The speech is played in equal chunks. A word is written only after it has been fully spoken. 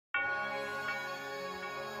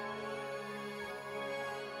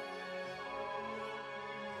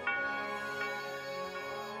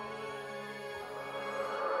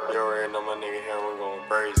already know my nigga here, we're going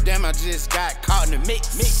crazy. Damn, I just got caught in the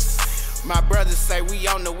mix. My brothers say we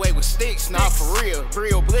on the way with sticks. Nah, for real.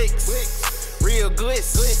 Real blicks. Real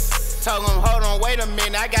glitz. Told him, hold on, wait a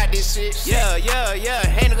minute, I got this shit. Yeah.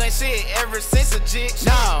 Handling shit ever since a jig.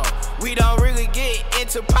 No, we don't really get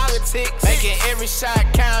into politics. Making every shot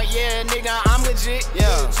count, yeah, nigga, I'm legit.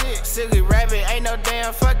 Yeah, silly rabbit, ain't no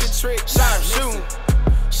damn fucking trick. Sharp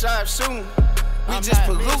shooting. We just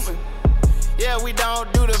polluting. Yeah, we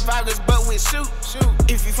don't do the violence, but we shoot.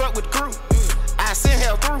 If you fuck with the crew, I send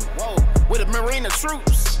hell through. With a marine of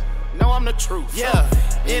troops. No, I'm the truth. Yeah,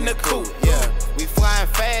 in the coupe. Yeah, we flying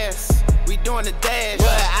fast. We doing the dash. But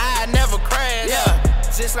I never crash. Yeah,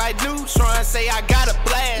 just like Neutron say I got a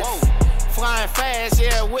blast. Flying fast,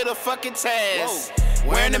 yeah, with a fucking task.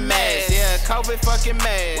 Wearing the mask, yeah, COVID fucking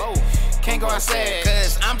mask. Can't go outside,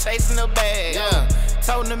 cause I'm chasing the bag. Yeah,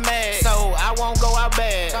 toting the mag, so I won't go out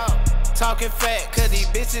bad. Talking fat, cause these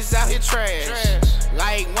bitches out here trash.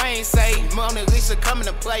 Like Wayne say, Mona Lisa coming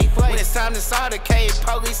to play. When it's time to start the cave,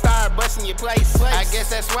 police start busting your place. I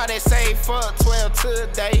guess that's why they say fuck 12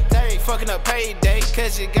 today. Fucking up payday,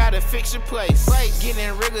 cause you gotta fix your place. Get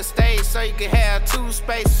in real estate so you can have 2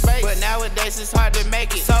 spaces. But nowadays it's hard to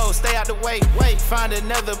make it, so stay out the way. Find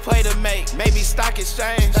another play to make, maybe stock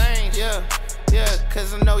exchange. Yeah,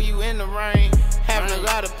 cause I know you in the rain, having a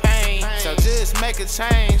lot of pain. So just make a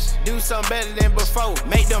change, do something better than before.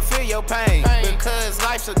 Make them feel your pain, because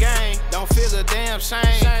life's a game. Don't feel a damn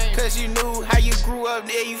shame, cause you knew how you grew up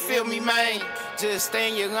there, you feel me, man? Just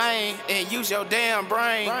stay in your lane and use your damn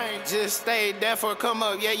brain. Just stay down for a come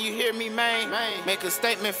up, yeah, you hear me, man? Make a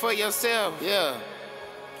statement for yourself, yeah.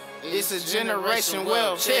 It's a generation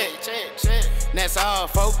wealth. Check. That's all,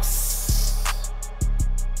 folks.